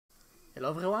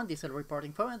Hello everyone, DiSL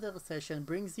reporting for another session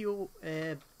brings you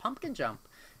Pumpkin Jump.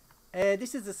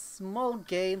 This is a small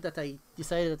game that I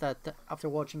decided that after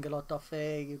watching a lot of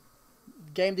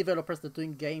game developers that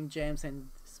doing game jams and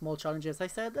small challenges, I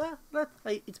said,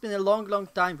 it's been a long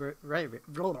time,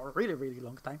 really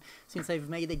long time since I've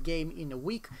made a game in a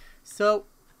week. So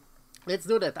let's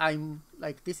do that. I'm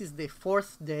like, this is the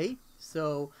 4th day,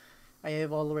 so I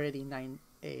have already 9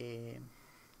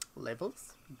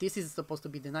 levels. This is supposed to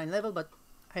be the 9th level, but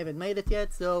I haven't made it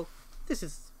yet, so this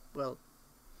is, well,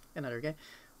 another game.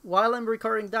 While I'm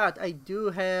recording that, I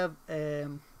do have a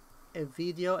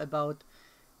video about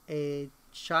a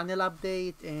channel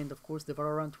update, and of course the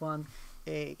Valorant one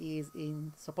is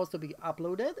supposed to be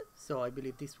uploaded, so I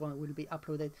believe this one will be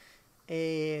uploaded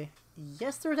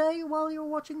yesterday while you're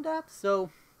watching that, so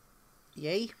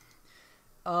yay.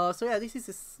 So yeah, this is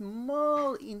a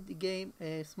small indie game,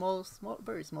 a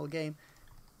very small game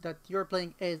that you're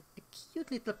playing as a cute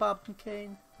little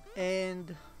pumpkin,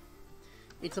 and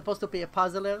it's supposed to be a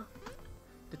puzzler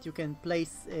that you can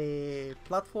place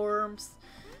platforms,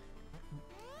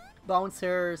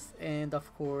 bouncers, and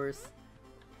of course,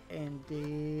 and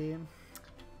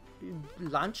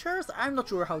launchers. I'm not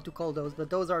sure how to call those,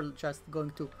 but those are just going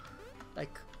to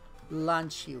like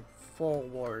launch you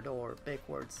forward or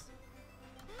backwards.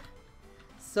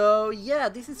 So yeah,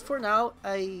 this is for now.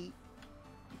 I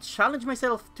challenge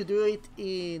myself to do it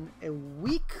in a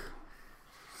week,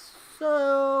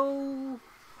 so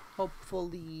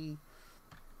hopefully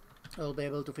I'll be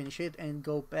able to finish it and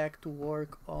go back to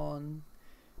work on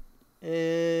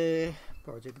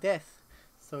Project Death.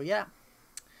 So yeah,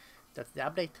 that's the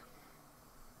update.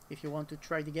 If you want to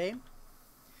try the game,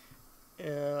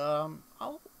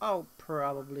 I'll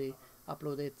probably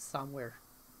upload it somewhere.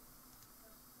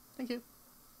 Thank you.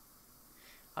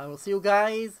 I will see you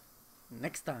guys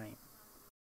next time.